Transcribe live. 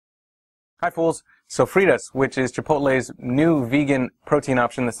Hi fools, Sofritas, which is Chipotle's new vegan protein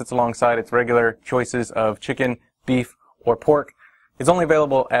option that sits alongside its regular choices of chicken, beef, or pork, is only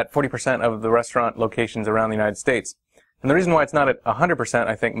available at 40% of the restaurant locations around the United States. And the reason why it's not at 100%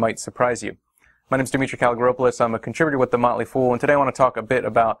 I think might surprise you. My name is Demitrios Kalogeropoulos, I'm a contributor with the Motley, and today I want to talk a bit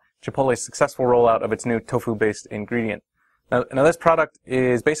about Chipotle's successful rollout of its new tofu-based ingredient. Now this product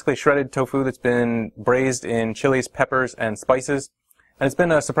is basically shredded tofu that's been braised in chilies, peppers, and spices, and it's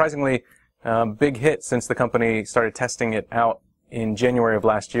been a surprisingly big hit since the company started testing it out in January of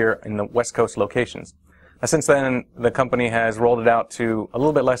last year in the West Coast locations. Now, since then, the company has rolled it out to a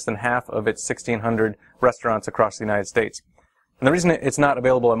little bit less than half of its 1,600 restaurants across the United States. And the reason it's not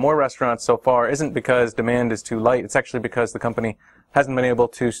available at more restaurants so far isn't because demand is too light. It's actually because the company hasn't been able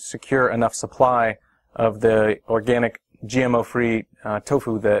to secure enough supply of the organic, GMO-free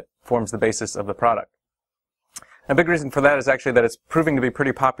tofu that forms the basis of the product. A big reason for that is actually that it's proving to be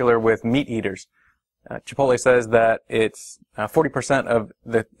pretty popular with meat eaters. Chipotle says that it's 40% of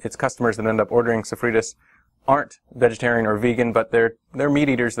its customers that end up ordering Sofritas aren't vegetarian or vegan, but they're meat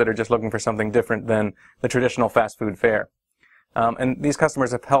eaters that are just looking for something different than the traditional fast food fare. And these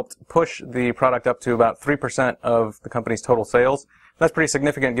customers have helped push the product up to about 3% of the company's total sales. That's pretty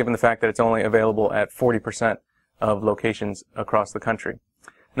significant given the fact that it's only available at 40% of locations across the country.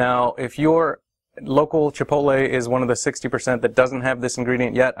 Now, if your local Chipotle is one of the 60% that doesn't have this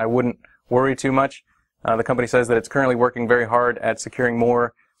ingredient yet, I wouldn't worry too much. The company says that it's currently working very hard at securing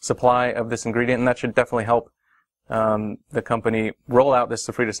more supply of this ingredient, and that should definitely help the company roll out this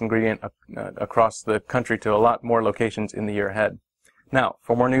Sofritas ingredient across the country to a lot more locations in the year ahead. Now,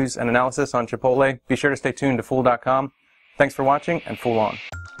 for more news and analysis on Chipotle, be sure to stay tuned to Fool.com. Thanks for watching, and Fool on.